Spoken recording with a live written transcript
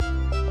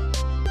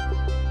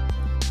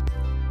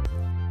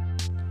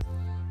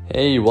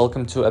Hey,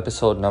 welcome to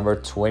episode number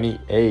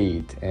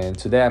 28, and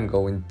today I'm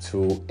going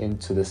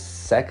into the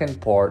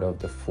second part of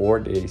the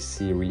 4-day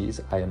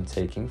series I am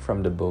taking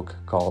from the book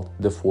called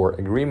The 4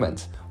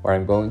 Agreements, where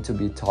I'm going to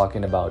be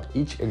talking about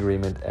each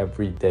agreement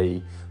every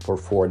day for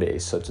 4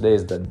 days. So today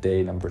is the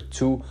day number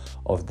 2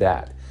 of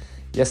that.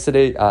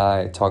 Yesterday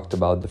I talked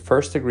about the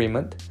first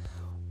agreement,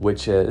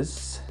 which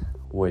is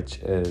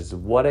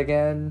what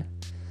again?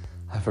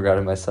 I forgot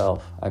it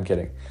myself. I'm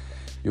kidding.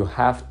 You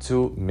have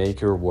to make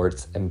your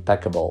words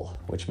impeccable,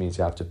 which means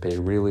you have to pay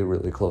really,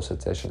 really close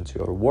attention to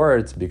your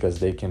words because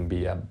they can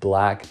be a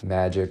black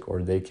magic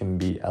or they can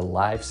be a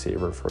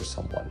lifesaver for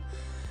someone.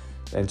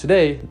 And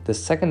today, the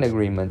second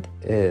agreement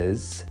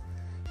is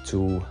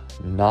to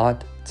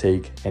not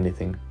take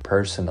anything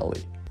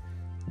personally.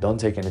 Don't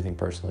take anything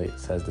personally, it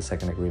says the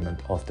second agreement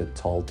of the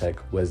Toltec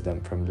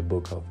wisdom from the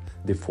book of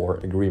the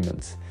 4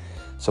 Agreements.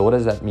 So what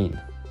does that mean?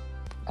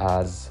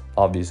 As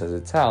obvious as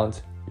it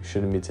sounds, you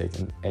shouldn't be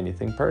taking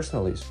anything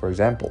personally. For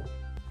example,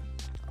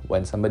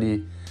 when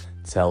somebody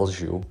tells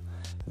you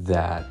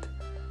that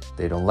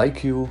they don't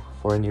like you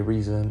for any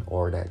reason,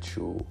 or that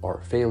you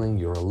are failing,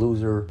 you're a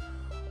loser,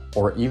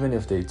 or even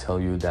if they tell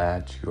you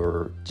that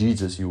you're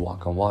Jesus, you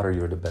walk on water,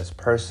 you're the best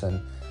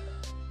person,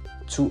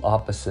 two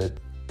opposite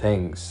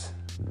things,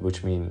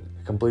 which mean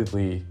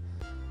completely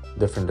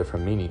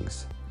different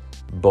meanings,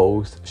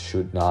 both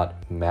should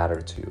not matter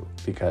to you.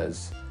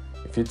 Because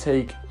if you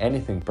take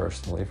anything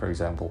personally, for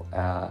example,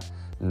 a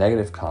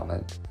negative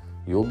comment,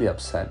 you'll be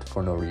upset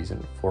for no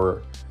reason,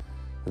 for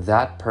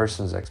that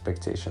person's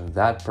expectation,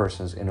 that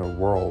person's inner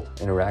world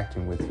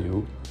interacting with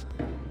you,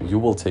 you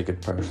will take it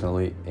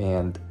personally,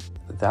 and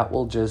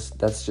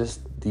that's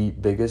just the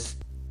biggest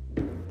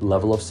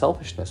level of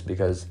selfishness.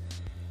 Because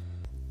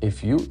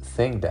if you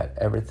think that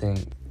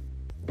everything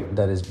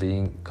that is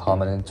being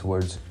commented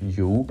towards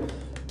you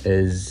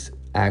is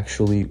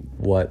actually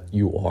what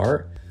you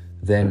are,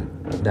 then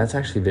that's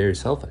actually very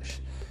selfish.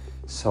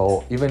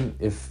 So even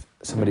if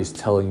somebody's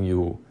telling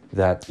you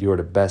that you're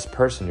the best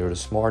person, you're the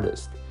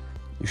smartest,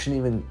 you shouldn't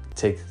even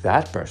take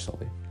that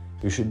personally.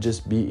 You should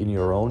just be in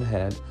your own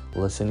head,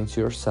 listening to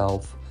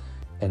yourself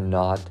and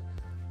not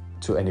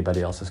to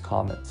anybody else's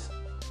comments.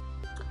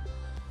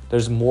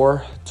 There's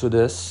more to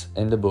this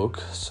in the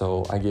book,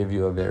 so I gave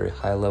you a very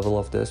high level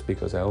of this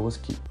because I always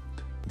keep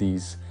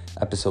these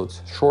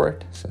episodes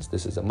short since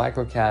this is a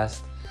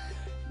microcast.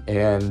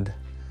 And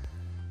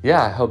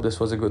yeah, I hope this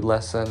was a good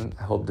lesson.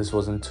 I hope this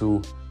wasn't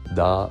too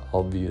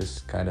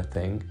obvious kind of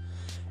thing.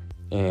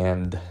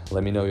 And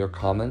let me know your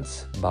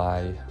comments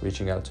by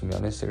reaching out to me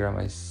on Instagram.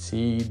 I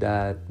see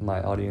that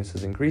my audience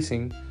is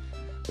increasing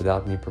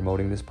without me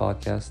promoting this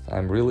podcast.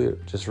 I'm really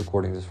just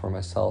recording this for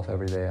myself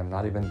every day. I'm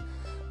not even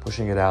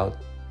pushing it out,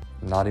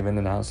 not even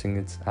announcing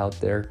it's out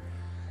there.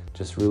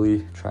 Just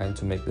really trying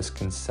to make this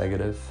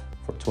consecutive.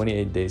 For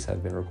 28 days,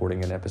 I've been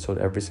recording an episode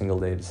every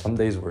single day. Some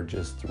days were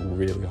just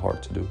really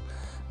hard to do.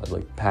 I was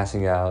like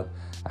passing out.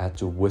 I had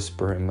to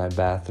whisper in my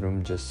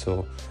bathroom just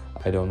so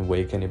I don't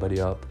wake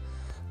anybody up.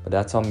 But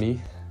that's on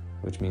me,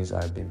 which means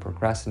I've been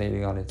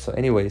procrastinating on it. So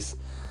anyways,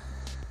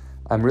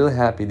 I'm really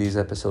happy these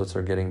episodes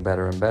are getting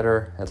better and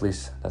better. At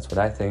least that's what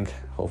I think.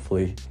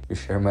 Hopefully you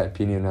share my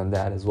opinion on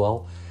that as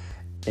well.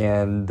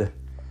 And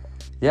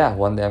yeah,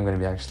 one day I'm going to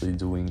be actually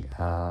doing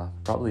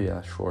probably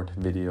a short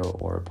video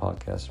or a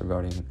podcast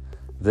regarding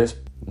this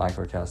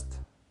microcast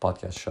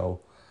podcast show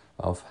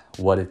of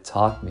what it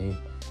taught me.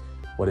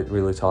 What it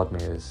really taught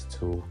me is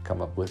to come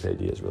up with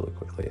ideas really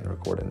quickly and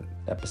record an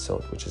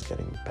episode, which is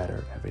getting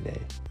better every day.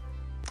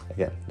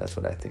 Again, that's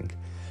what I think.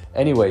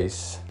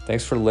 Anyways,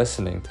 thanks for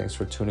listening. Thanks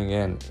for tuning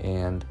in.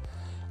 And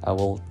I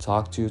will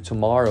talk to you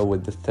tomorrow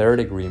with the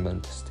third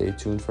agreement. Stay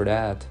tuned for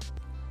that.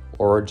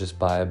 Or just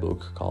buy a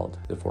book called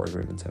The 4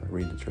 Agreements and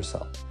read it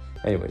yourself.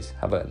 Anyways,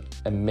 have an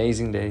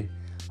amazing day.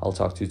 I'll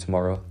talk to you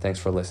tomorrow. Thanks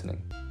for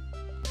listening.